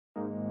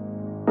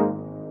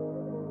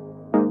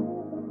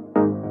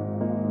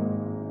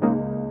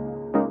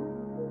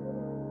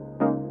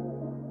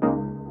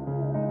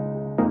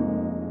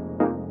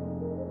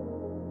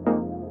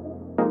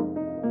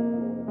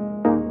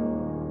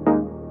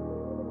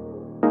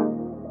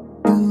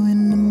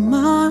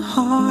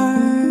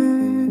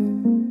heart.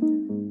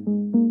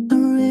 I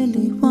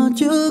really want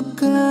you,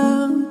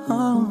 girl,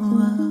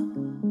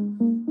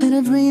 and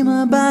I dream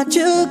about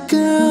you,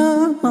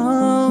 girl.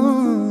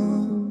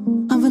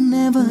 I will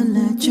never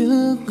let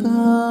you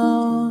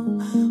go.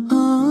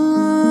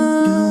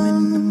 You're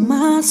in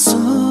my soul.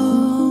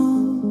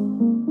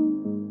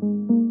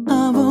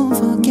 I won't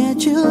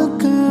forget you,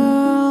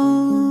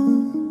 girl.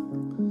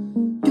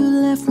 You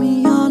left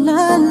me all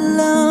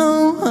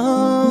alone,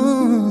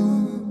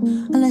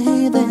 and I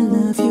hate that I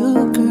love you,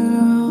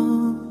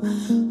 girl.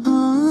 I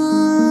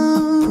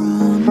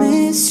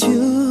promise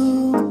you,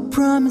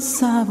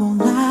 promise I won't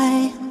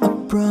lie. I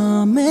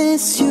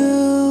promise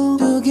you,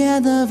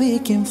 together we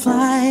can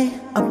fly.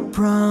 I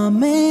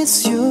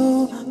promise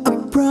you, I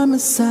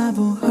promise I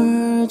won't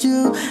hurt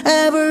you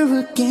ever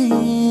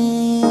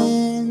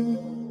again.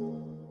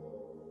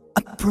 I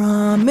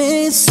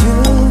promise you,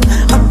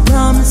 I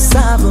promise I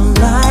won't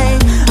lie.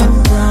 I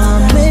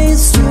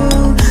promise you,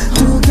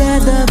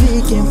 together we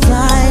can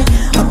fly.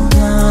 I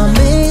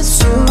promise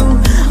you,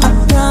 I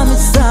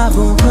promise I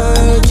won't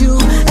hurt you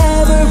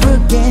ever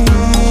again.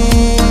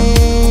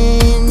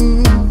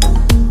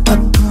 I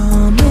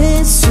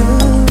promise you,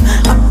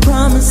 I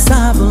promise I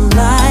won't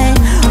lie.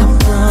 I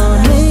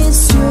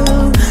promise you,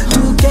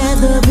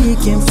 together we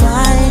can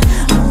fly.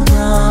 I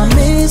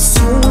promise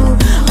you,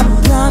 I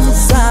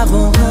promise I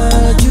won't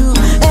hurt you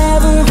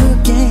ever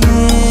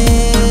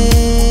again.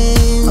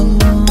 I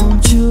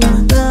want you to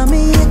love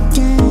me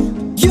again.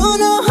 You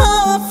know how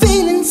I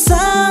feel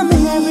inside me.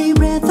 Every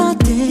breath I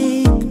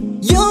take,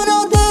 you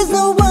know there's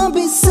no one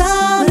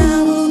beside me. But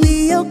I will be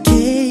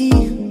okay.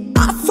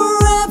 I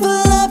forever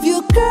love you,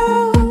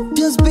 girl.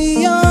 Just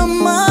be on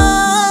mine.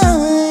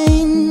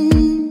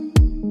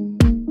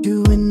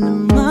 You in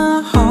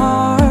my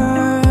heart.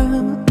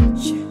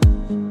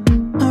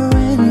 I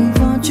really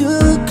want you,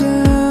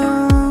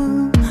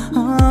 girl.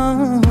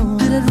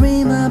 And I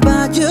dream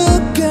about you,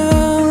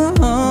 girl.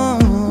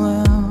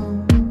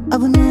 I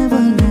will never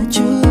let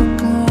you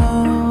go.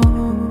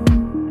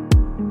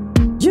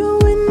 You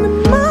in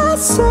my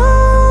soul.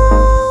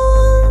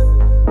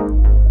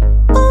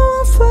 I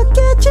won't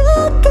forget you,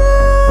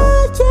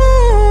 girl. Yeah,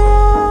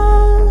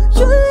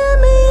 you let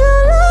me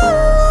alone.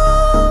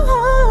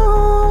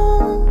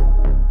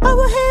 I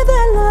will hate that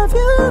I love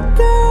you,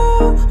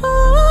 girl.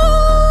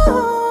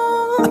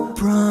 I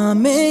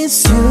promise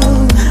you,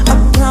 I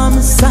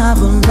promise I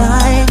won't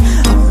lie.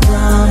 I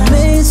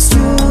promise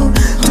you,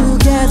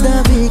 together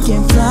we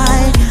can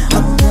fly. I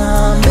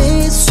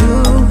promise you,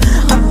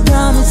 I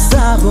promise I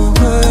won't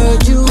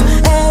hurt you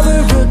ever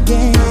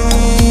again.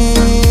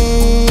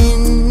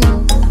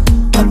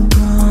 I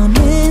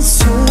promise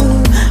you,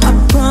 I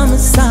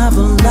promise I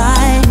won't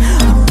lie.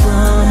 I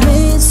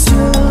promise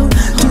you,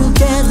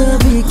 together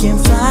we can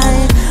fly.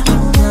 I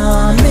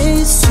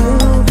promise you,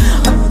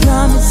 I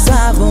promise I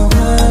won't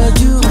hurt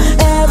you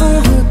ever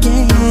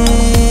again.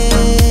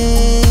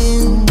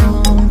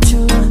 Won't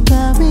you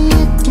love me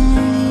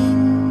again?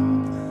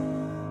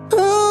 Ooh,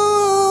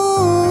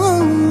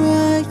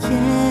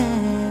 yeah.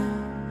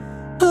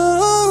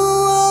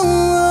 Ooh,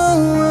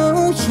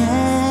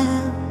 yeah.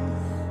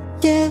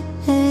 Yeah,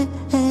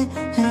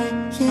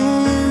 yeah.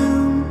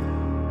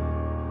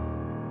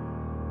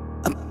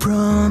 I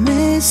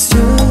promise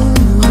you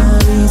a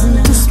reason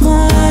to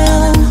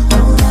smile. I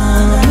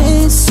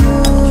promise you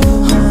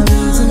a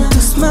reason to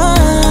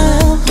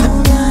smile. I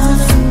got a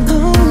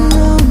feeling,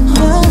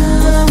 oh,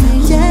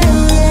 yeah,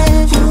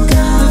 yeah. You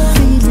got a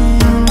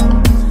feeling.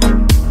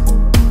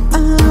 I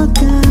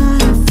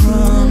got a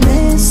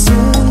promise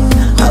you.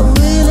 I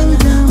will and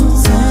don't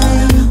say.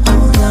 I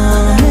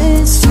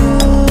promise you,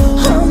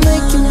 I'll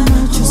make you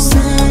what you say.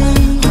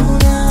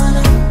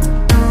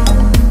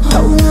 I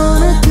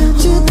wanna get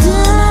you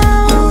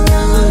down,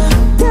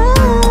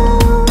 down.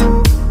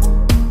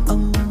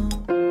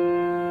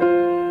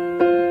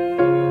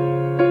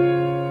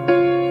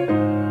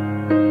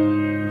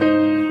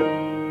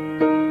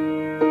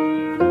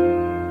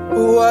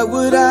 What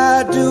would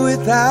I do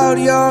without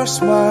your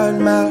smart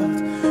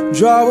mouth?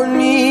 Drawing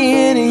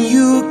me in and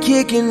you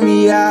kicking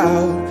me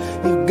out.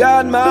 You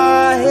got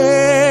my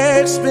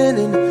head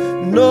spinning,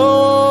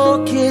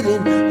 no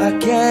kidding. I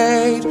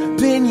can't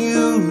pin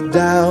you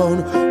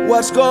down.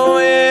 What's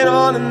going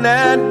on in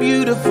that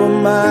beautiful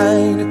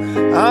mind?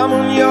 I'm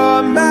on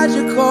your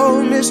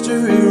magical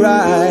mystery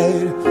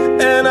ride,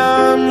 and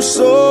I'm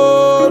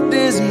so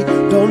dizzy,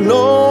 don't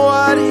know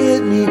what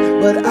hit me,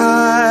 but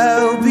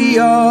I'll be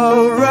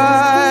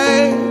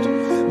alright.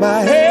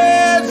 My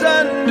head's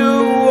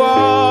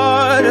underwater,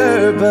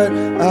 but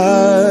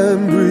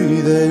I'm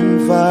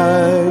breathing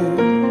fine.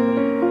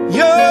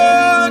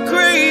 You're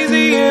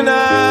crazy and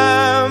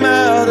I'm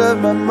out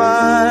of my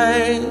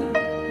mind,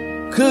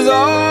 'cause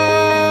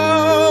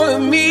all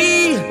of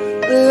me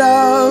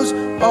loves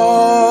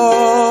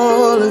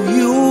all of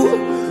you.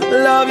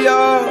 Love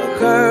your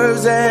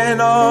curves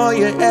and all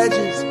your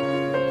edges,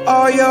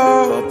 all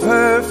your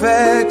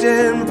perfect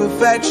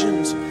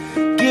imperfections.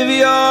 Give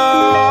your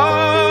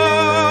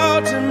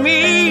all to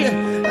me,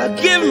 I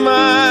give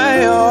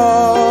my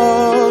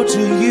all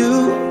to you.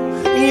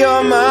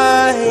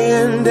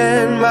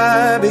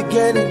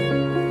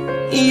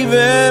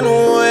 Even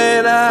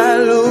when I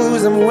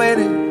lose, I'm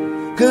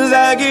winning, 'cause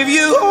I give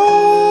you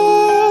all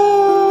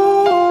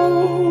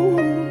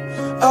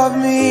of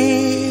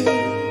me,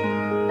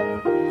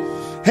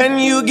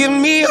 and you give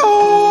me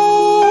all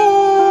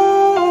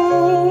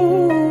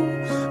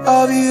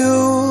of you.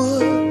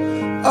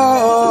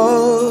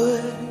 Oh,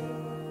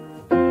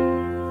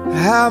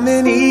 how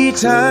many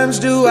times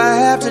do I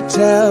have to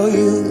tell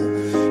you?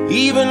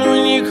 Even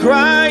when you're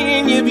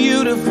crying, you're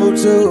beautiful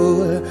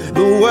too.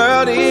 The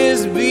world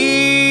is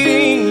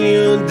beating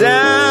you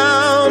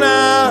down.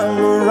 I'm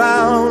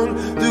around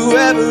through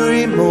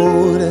every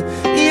mood.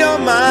 You're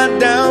my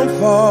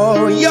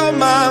downfall, you're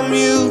my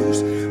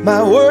muse,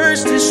 my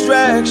worst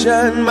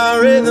distraction, my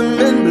rhythm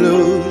and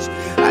blues.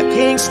 I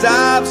can't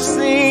stop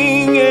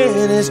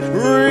singing, it's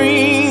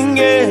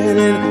ringing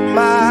in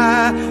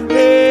my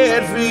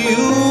head for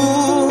you.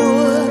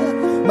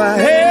 My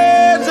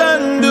head's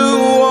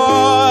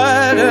underwater,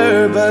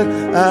 but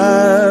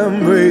I'm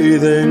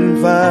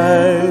breathing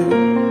fine.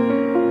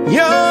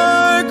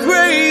 You're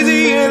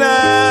crazy and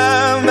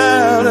I'm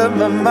out of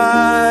my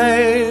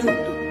mind,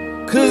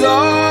 'cause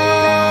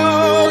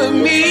all of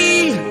me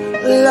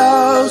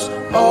loves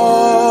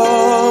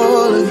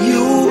all of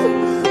you.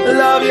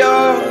 Love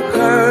your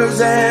curves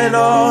and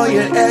all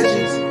your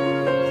edges,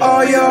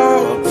 all your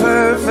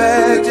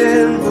perfect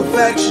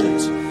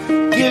imperfections.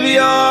 Give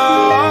your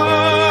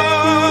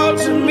all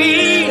to me,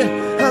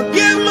 I'll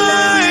give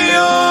my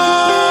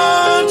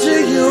all to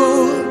you.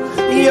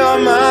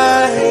 You're my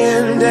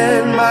end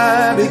and my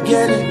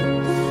beginning.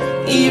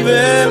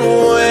 Even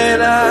when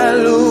I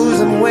lose,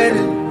 I'm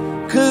winning,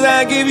 'cause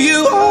I give you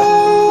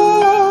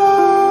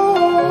all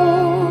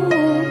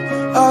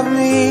of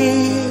me,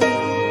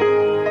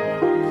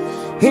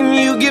 and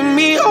you give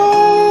me all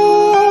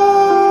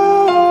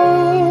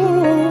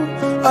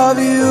of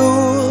you.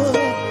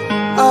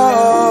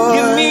 Oh,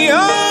 give me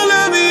all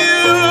of you.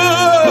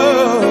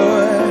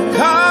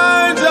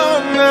 Cards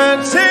on the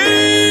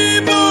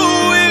table,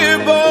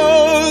 we're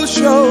both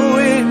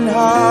showing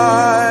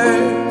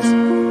hearts,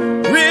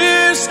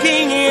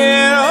 risking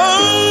it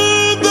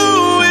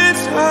although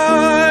it's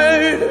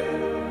hard,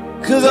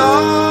 'cause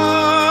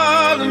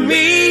all of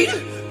me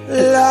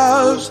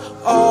loves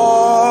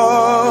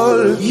all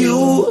of you.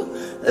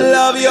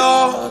 Love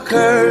your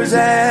curves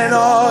and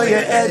all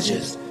your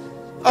edges,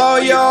 all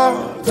your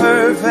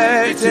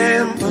perfect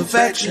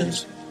imperfections.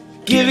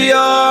 Give your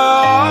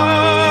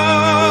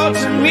all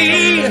to me,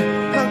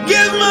 I'll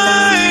give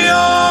my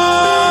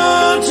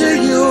all to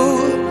you.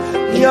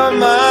 You're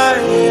my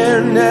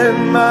end and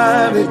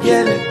my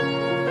beginning.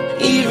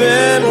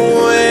 Even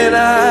when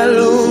I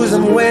lose,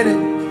 I'm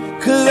winning,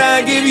 'cause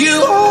I give you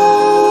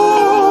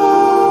all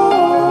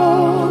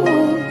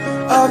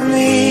of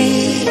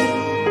me,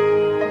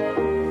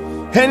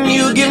 and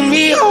you give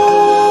me all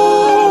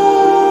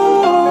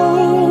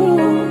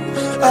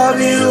of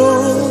you.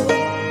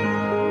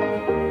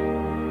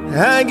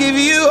 I give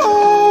you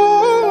all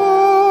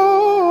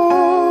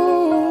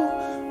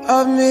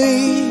of me,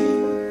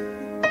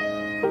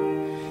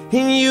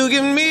 and you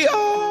give me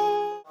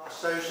all.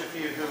 Those of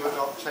you who are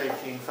not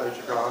taking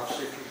photographs,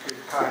 if you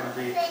could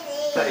kindly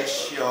place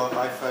your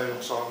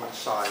iPhones on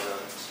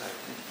silent.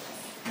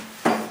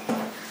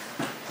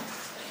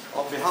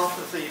 On behalf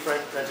of the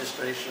Brent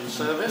Registration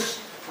Service,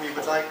 we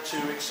would like to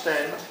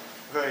extend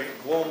a very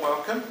warm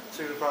welcome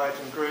to the bride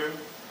and groom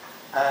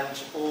and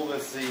all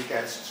of the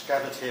guests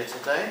gathered here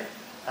today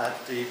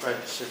at the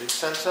Brent Civic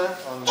Centre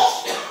on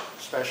this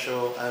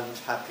special and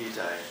happy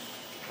day.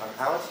 I'm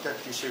Howard,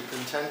 Deputy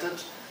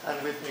Superintendent,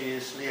 and with me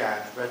is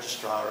Leanne,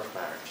 Registrar of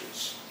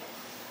Marriages.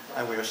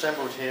 And we're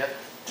assembled here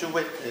to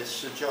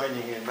witness the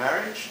joining in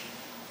marriage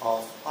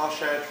of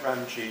Harshad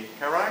Ramji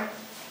Karai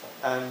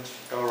and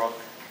Golrokh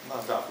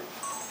Harshad.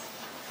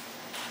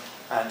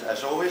 And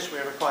as always,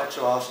 we're required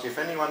to ask if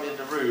anyone in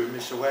the room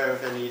is aware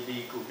of any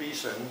legal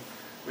reason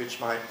which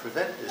might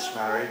prevent this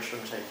marriage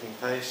from taking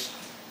place,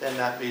 then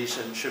that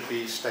reason should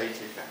be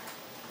stated now.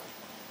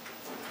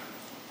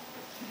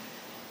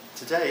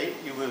 Today,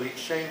 you will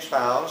exchange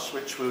vows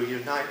which will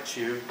unite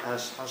you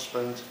as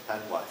husband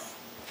and wife.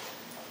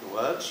 The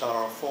words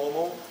are a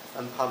formal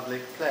and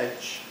public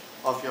pledge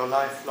of your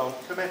lifelong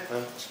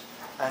commitment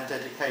and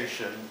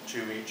dedication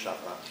to each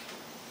other.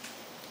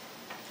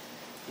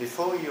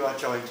 Before you are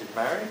joined in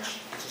marriage,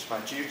 it is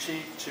my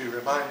duty to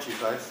remind you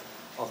both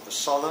of the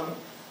solemn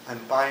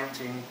and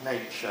binding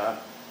nature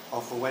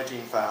of the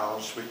wedding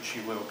vows which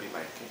you will be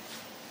making.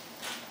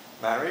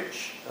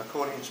 Marriage,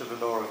 according to the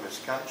law of this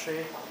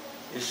country,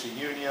 is the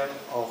union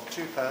of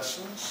two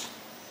persons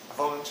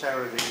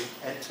voluntarily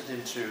entered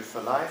into for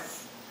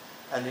life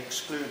and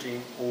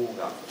excluding all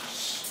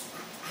others.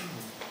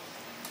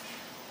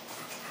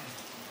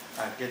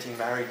 And getting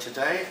married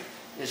today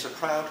is a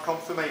proud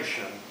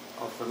confirmation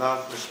of the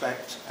love,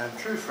 respect and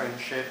true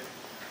friendship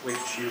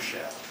which you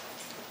share.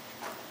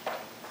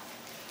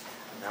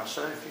 And now,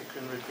 sir, if you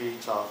can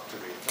repeat after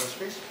me. First,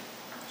 please.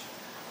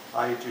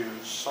 I do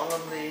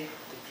solemnly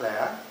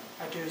declare.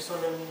 I do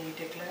solemnly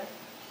declare.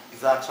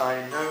 That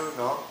I know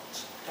not.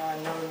 That I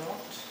know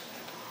not.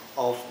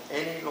 of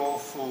any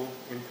lawful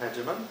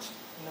impediment,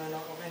 know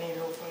not of any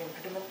lawful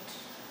impediment,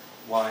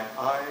 why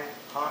I,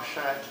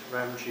 Harshad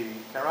Ramji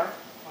Karai,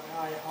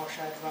 why I,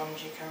 Harshad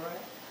Ramji Karai,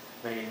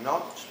 may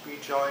not be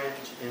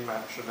joined in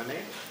matrimony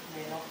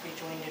may not be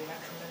joined in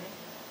matrimony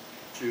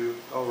to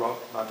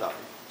Golrokh Harshad.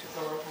 to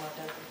Golrokh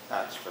Harshad.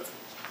 That's perfect.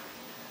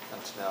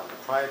 And now the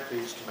bride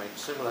please to make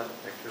similar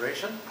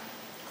declaration.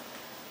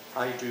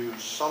 I do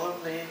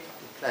solemnly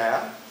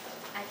declare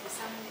I do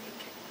solemnly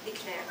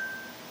declare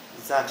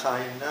that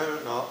I know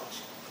not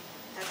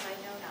that I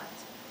know not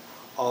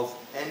of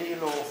any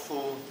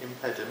lawful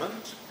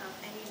impediment of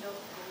any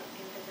lawful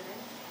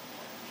impediment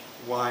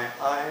why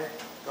I,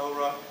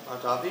 Golrokh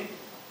Harshad,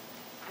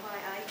 why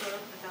I,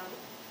 Golrokh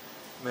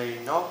Harshad, may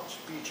not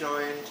be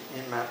joined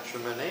in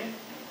matrimony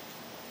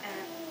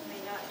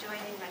may not join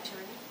in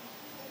matrimony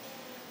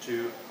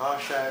to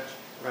Harshad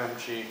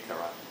Ramji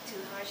Karai. to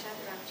Harshad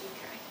Ramji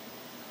Karai.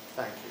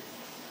 Thank you.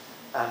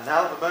 And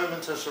now the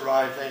moment has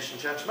arrived, ladies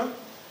and gentlemen,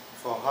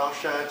 for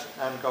Harshad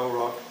and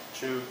Golrokh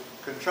to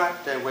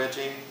contract their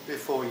wedding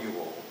before you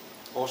all.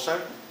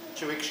 Also,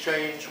 to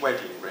exchange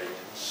wedding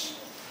rings,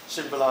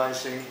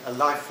 symbolising a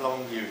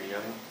lifelong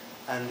union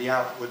and the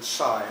outward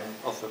sign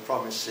of the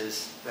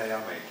promises they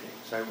are making.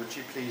 So would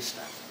you please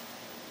stand?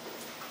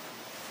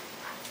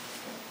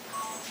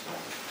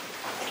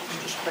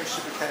 Just place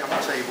the bouquet on the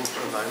table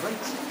for a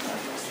moment.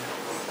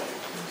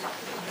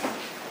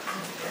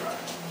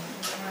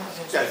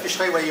 Yeah, if you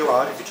stay where you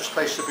are, if you just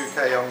place the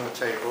bouquet on the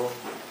table,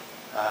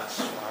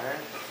 that's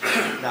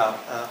fine. Now,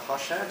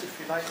 Harshad, if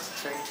you'd like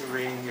to take the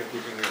ring you're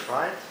giving your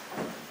bride.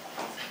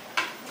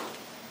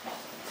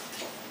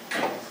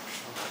 Oh,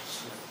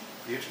 that's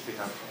beautifully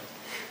done.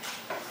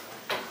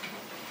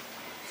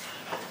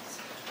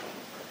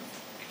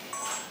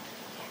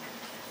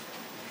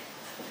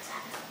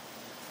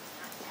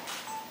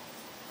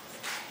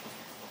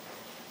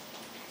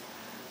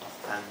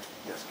 And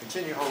yes,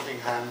 continue holding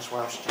hands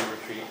whilst you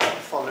repeat the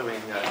following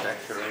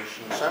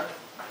declaration, sir.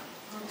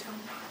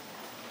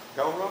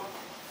 Golrokh,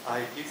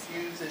 I give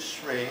you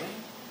this ring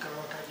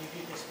Golrokh, I give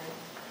you this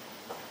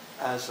ring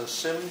as a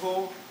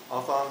symbol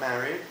of our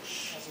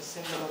marriage, as a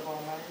symbol of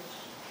our marriage,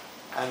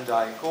 and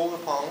I call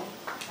upon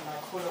and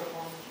I call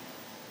upon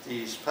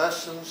these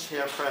persons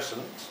here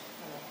present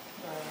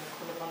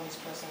these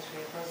persons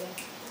here present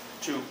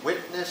to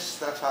witness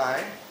that I,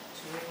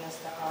 to witness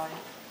that I,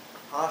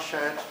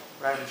 Harshad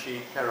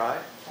Ramji Karai,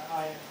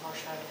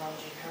 Harshad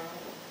Ramji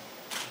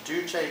Karai,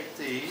 do take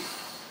thee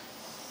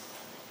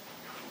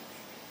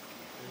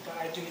that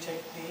I do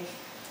take thee,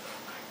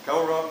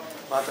 Golrokh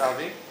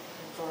Harshad,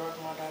 Golrokh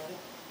Harshad,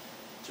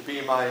 to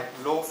be my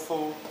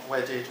lawful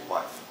wedded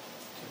wife.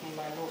 to be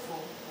my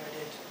lawful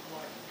wedded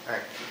wife.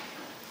 Thank you.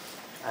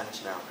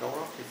 And now,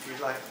 Golrokh, if you'd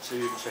like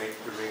to take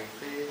the ring,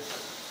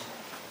 please,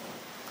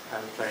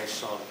 and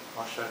place on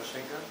Harshad's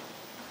finger.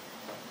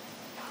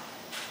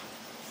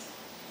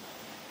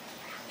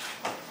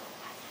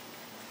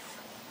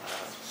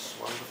 That's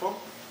wonderful.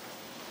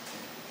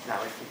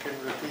 Now, if you can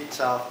repeat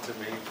after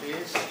me,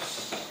 please.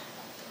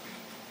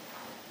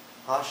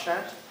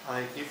 Harshad,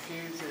 I give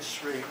you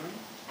this ring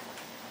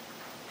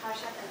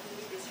Harshad, I give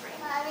you this ring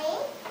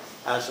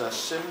as a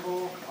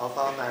symbol of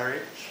our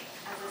marriage,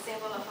 as a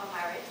symbol of our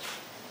marriage,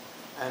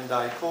 and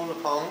I call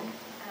upon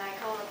and I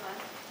call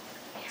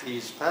upon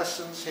these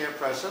persons here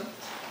present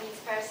these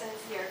persons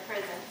here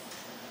present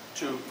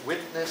to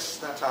witness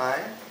that I,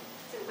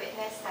 to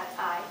witness that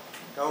I,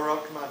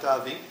 Golrokh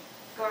Harshad,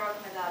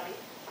 Golrokh Harshad,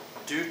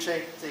 do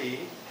take thee,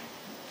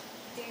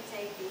 do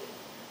take thee,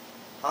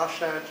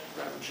 Harshad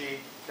Ramji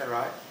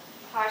Karai,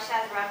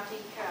 Harshad Ramji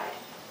Karai,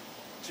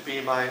 to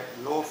be my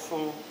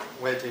lawful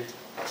wedded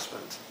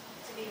husband.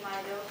 to be my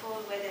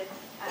lawful wedded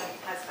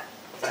husband.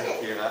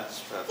 Thank you, that's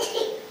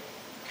perfect.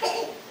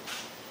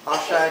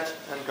 Harshad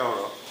and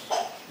Golrokh,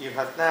 you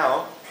have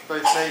now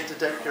both made the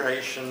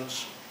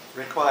declarations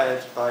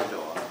required by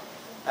law,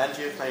 and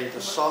you've made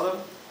a solemn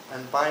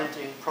and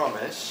binding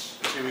promise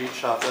to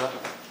each other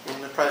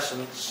in the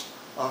presence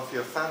of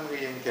your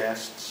family and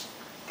guests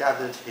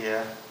gathered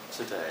here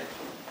today.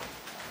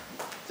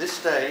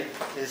 This day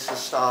is the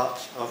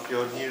start of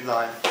your new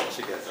life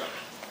together.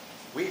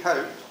 We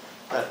hope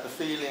that the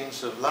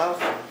feelings of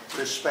love,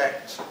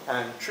 respect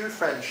and true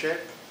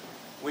friendship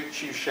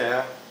which you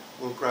share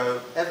will grow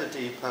ever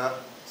deeper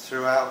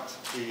throughout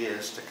the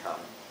years to come.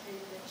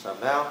 So I'm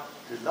now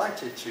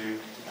delighted to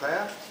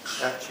declare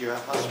that you are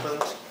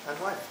husband and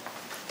wife.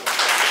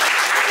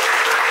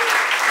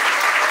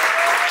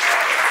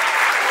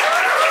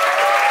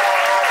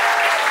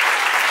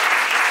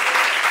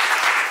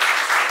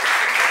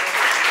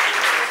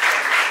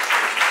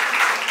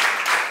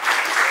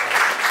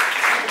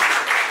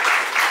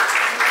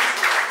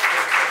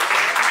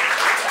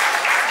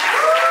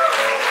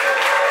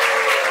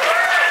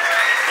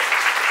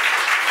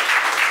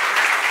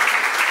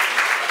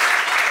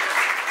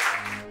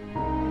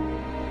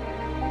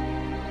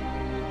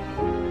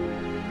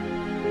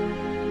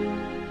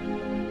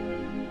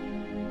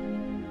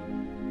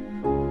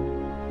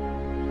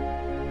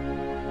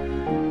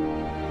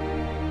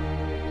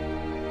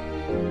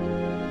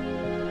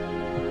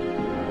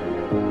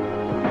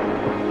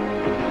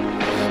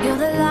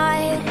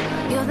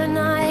 the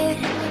night,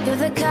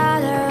 you're the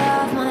color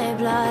of my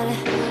blood.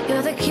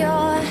 You're the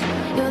cure,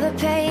 you're the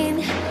pain,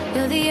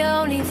 you're the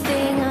only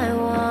thing I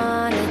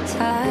wanna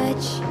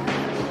touch.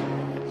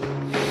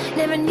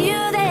 Never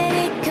knew that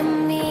it could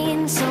mean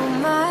so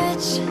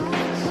much,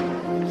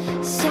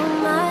 so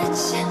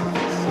much.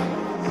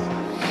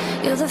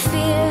 You're the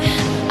fear,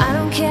 I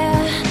don't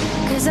care,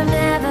 'cause I've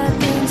never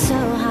been so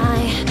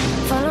high.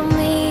 Follow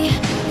me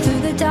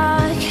through the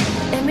dark,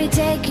 let me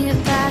take you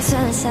past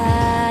the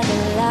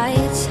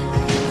satellites.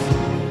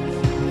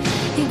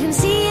 You can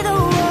see the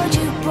world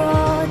you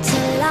brought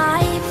to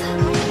life,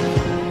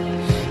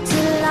 to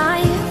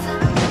life.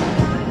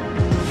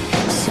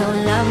 So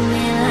love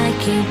me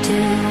like you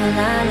do,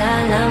 la la,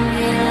 love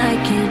me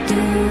like you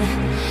do.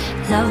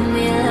 Love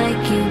me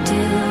like you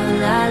do,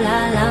 la la,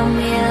 love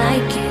me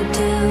like you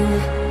do.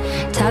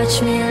 Touch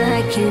me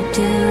like you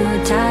do,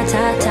 ta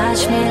ta,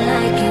 touch me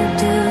like you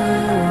do.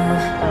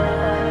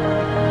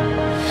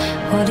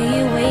 What are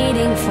you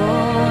waiting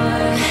for?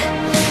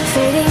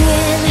 Fading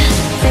in,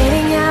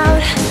 fading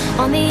out,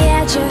 on the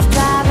edge of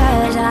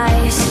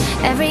paradise.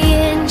 Every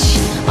inch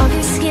of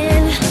your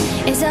skin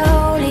is a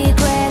holy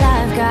grail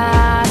I've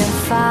gotta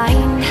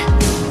find.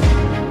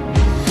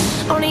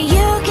 Only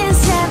you can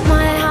set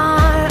my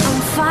heart on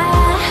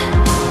fire,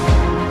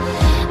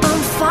 on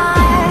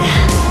fire.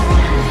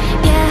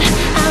 Yeah,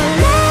 I'll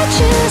let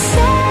you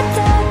set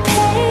the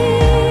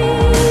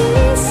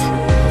pace,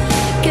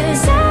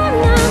 'cause I'm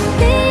not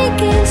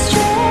thinking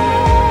straight.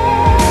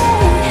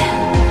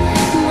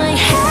 My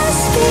head's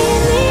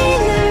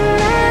spinning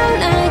around,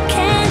 I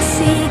can't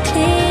see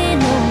clear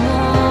no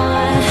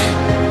more.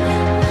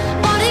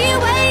 What are you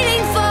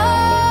waiting for?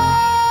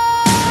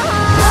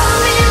 Love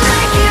me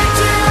like you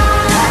do,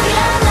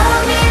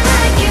 love me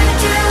like you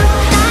do,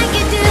 like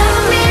you do.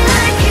 Love me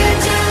like you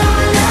do,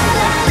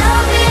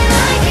 love me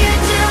like you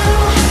do.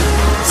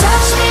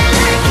 Touch me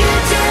like you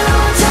do,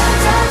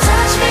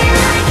 touch me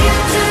like you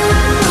do.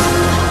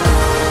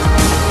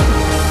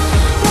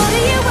 What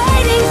are you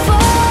waiting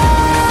for?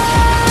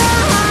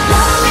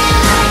 Love me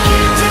like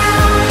you do,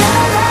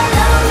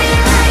 love me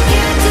like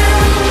you do,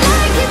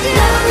 like you do.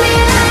 Love me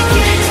like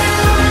you do,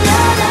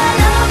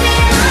 love me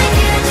like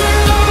you do.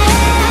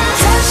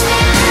 Touch me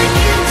like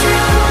you do,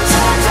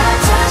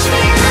 touch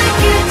me like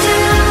you do.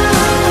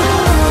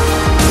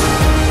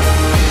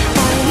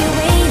 What are you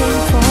waiting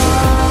for?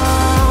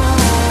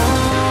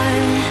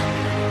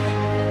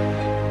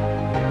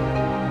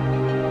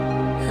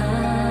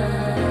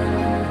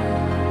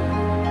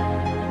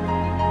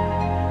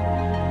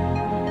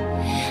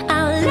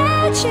 I'll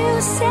let you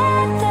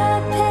set the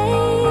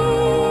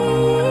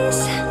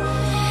pace,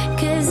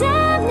 'cause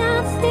I'm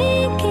not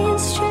thinking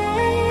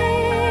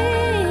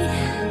straight.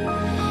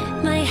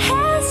 My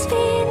head's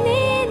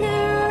spinning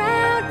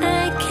around,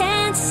 I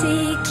can't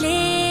see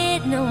clear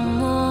no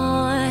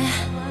more.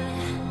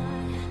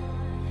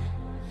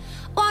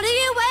 What are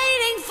you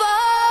waiting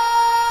for?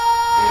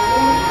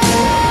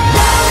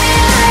 Love me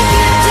like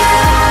you do,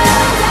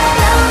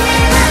 love me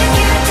like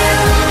you do,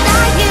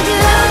 like you do.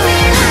 Love me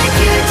like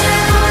you do,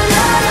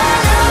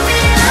 love me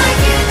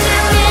like you do.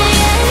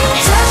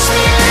 Touch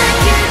me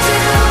like you do,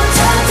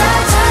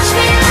 touch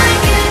me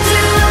like you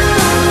do.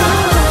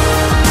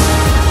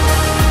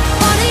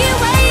 What are you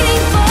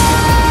waiting for?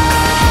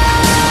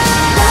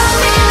 Love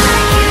me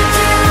like you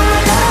do,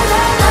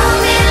 love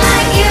me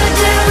like you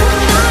do,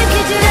 like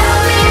you do.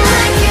 Love me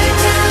like you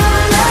do,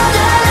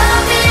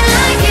 love me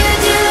like you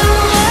do.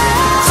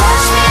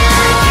 Touch me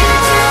like you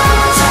do,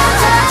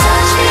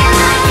 touch me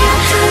like you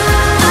do.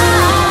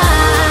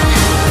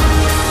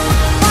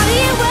 What are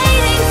you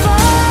waiting for?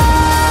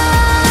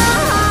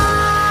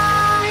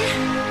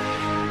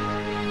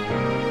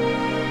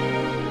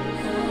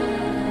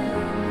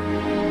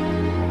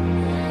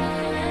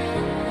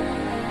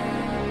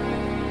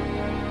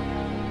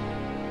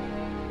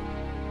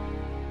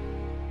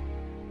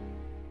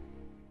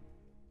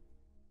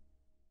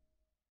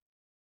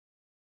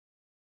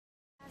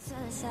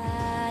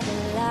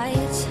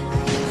 Satellites,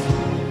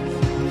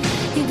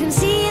 you can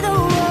see the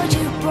world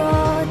you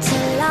brought to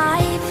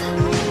life,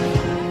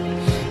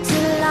 to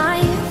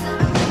life.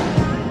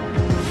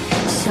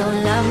 So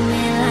love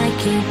me like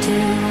you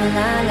do,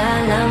 la la,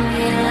 love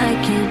me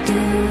like you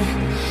do.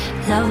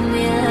 Love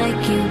me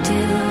like you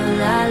do,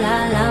 la la,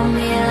 love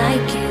me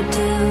like you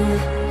do.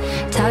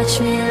 Touch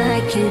me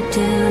like you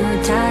do,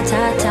 ta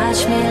ta,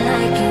 touch me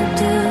like you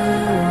do.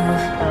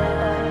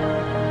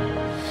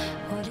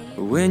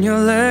 When your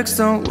legs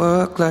don't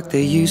work like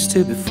they used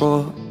to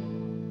before,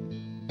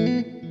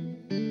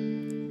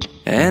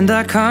 and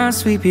I can't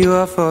sweep you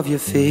off of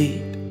your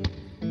feet,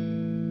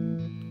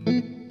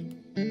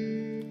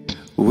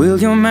 will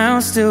your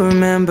mouth still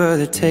remember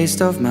the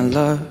taste of my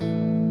love?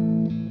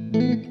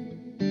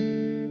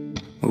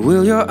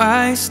 Will your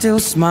eyes still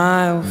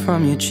smile from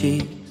your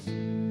cheeks?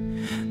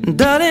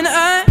 Darling,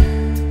 I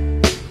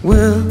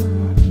will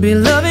be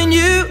loving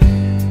you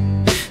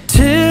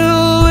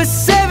till we're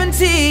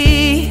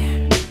 70.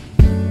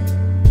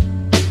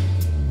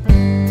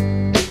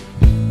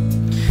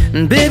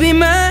 And baby,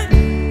 my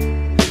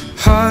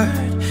heart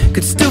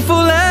could still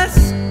fall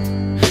less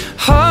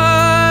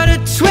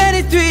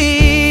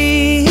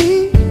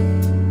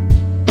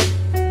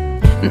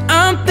And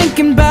I'm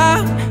thinking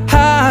about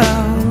how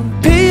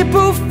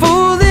people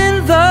fall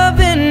in love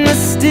in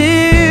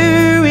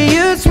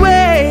mysterious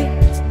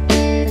ways.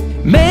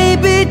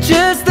 Maybe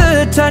just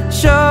the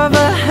touch of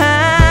a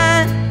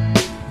hand.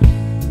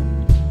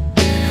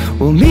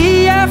 Well,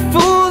 me, I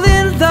fall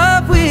in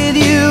love with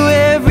you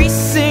every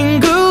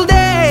single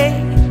day,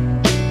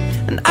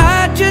 and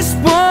I just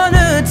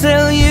wanna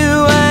tell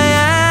you I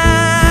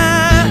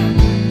am.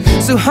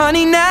 So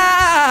honey,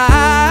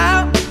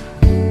 now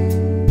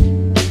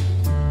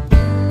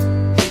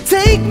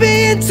take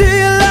me into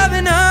your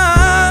loving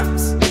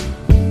arms.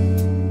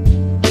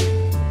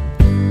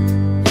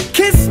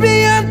 Kiss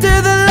me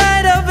under the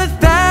light of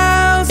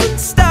 1,000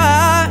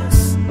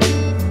 stars.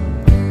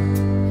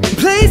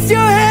 Place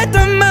your head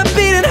on my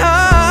beating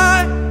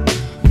heart.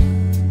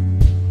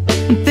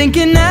 I'm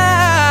thinking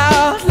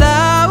out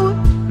loud,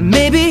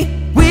 maybe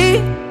we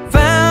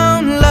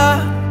found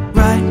love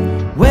right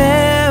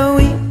where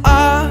we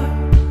are.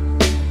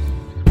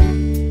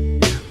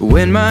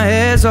 When my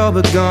hair's all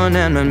but gone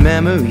and my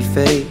memory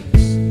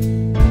fades,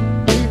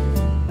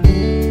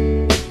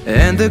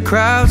 and the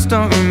crowds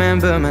don't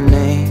remember my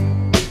name,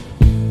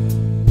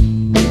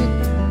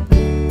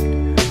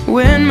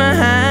 when my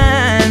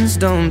hands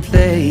don't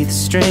play the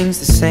strings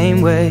the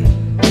same way,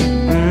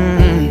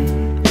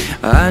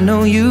 I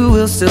know you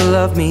will still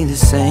love me the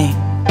same.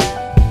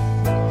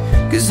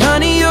 'Cause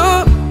honey,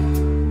 your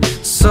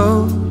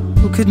soul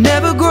could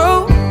never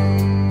grow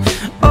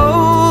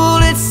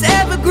old, it's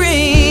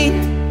evergreen.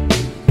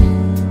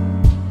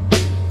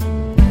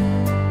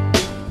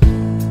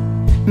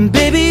 And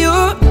baby,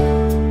 your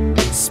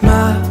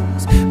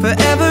smile's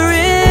forever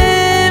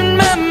in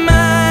my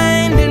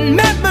mind and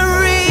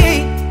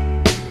memory.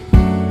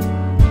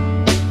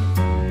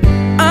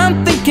 I'm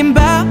thinking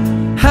about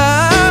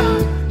how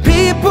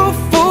people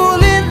fall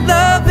in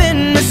love in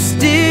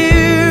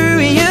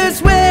mysterious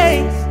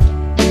ways,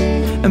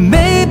 and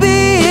maybe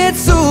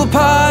it's all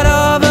part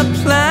of a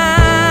plan.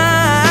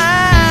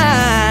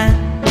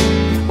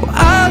 Well,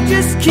 I'll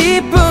just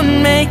keep on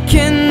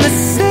making the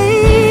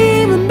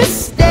same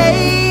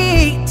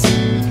mistakes,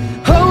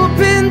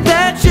 hoping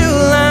that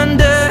you'll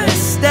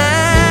understand.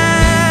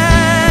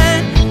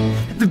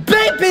 But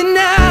baby,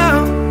 now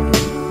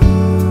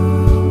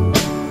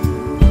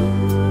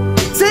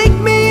take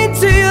me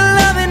into your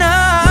loving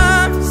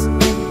arms.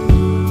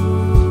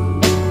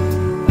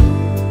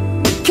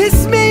 Kiss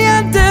me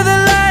under the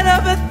light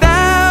of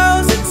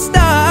 1,000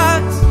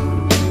 stars.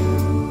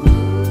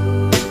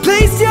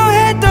 Place your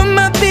head on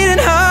my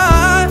beating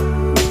heart.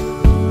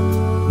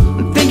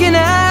 I'm thinking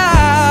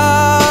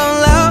out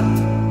loud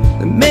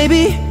that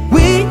maybe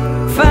we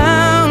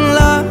found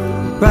love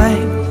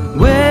right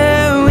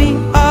where we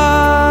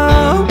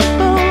are.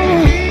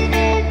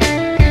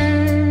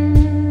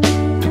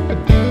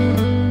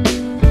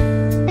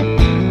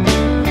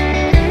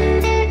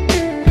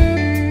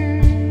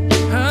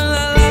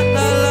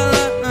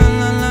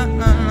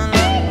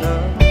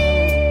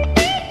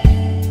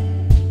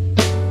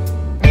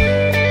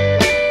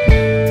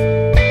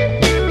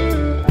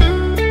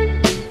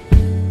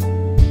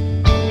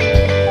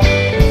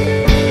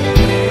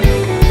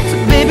 So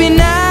baby,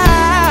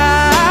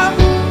 now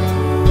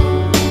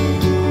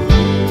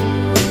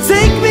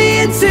take me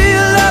into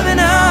your loving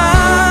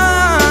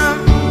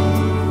arms.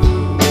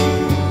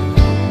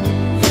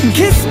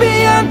 Kiss me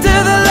under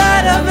the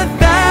light of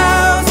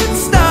 1,000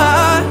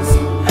 stars.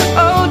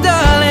 Oh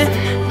darling,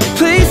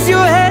 place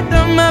your head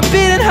on my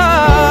beating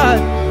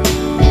heart.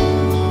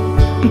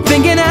 I'm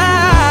thinking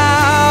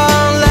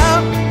out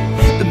loud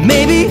that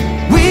maybe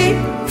we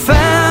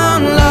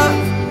found love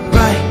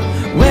right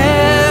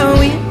where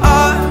we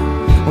are.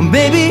 Well,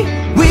 maybe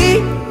we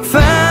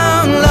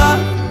found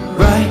love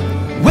right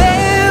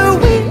where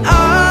we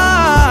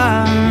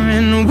are,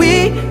 and we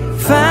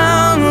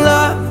found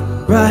love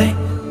right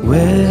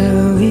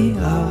where we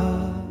are.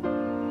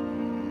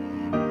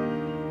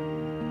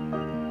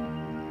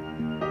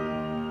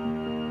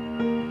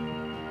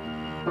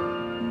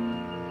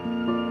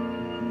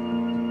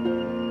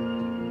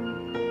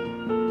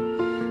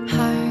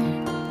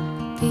 Heart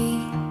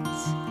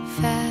beats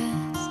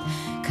fast,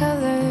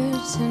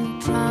 colors and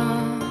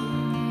promises.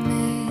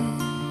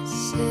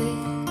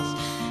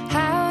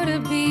 How to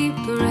be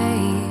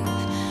brave?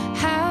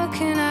 How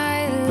can I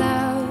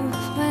love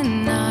when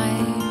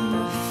I'm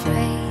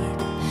afraid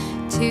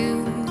to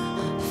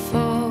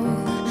fall?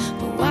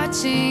 But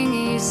watching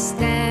you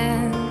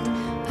stand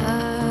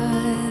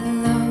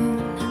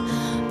alone,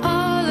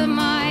 all of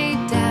my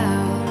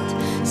doubt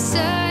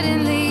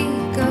suddenly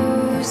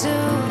goes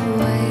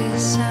away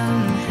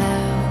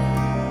somehow.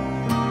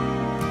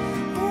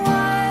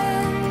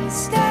 One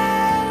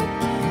step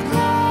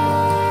closer.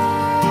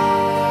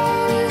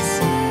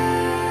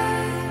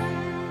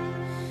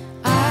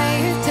 I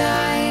have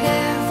died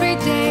every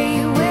day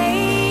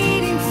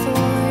waiting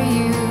for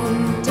you,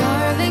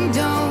 darling.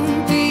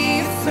 Don't be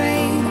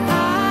afraid.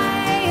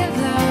 I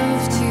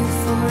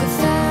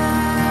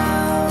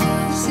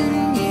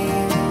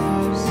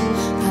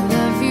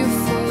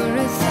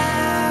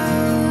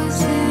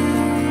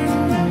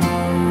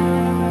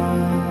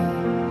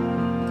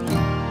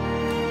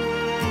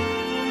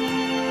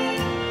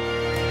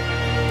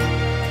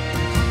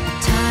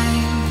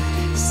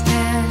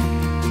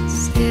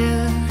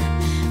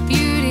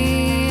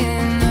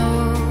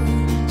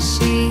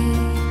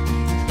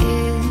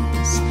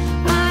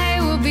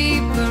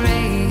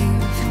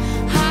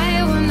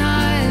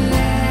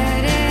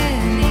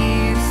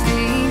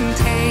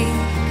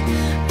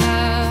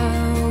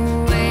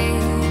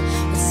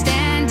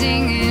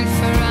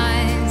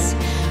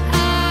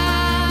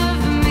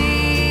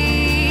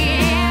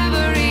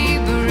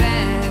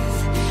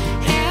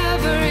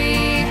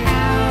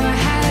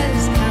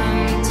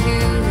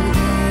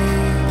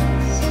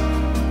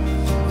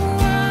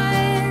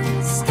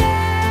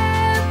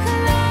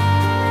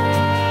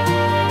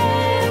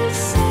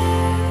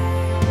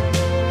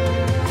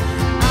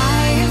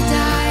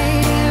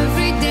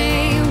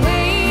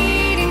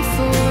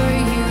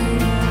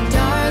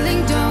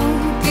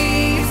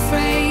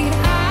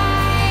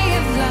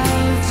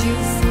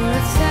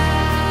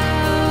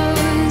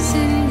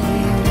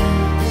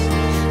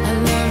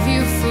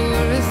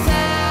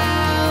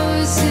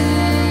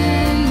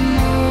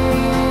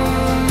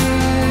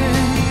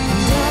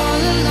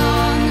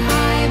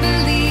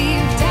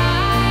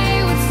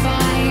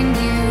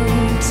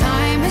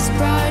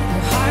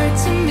heart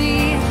to me.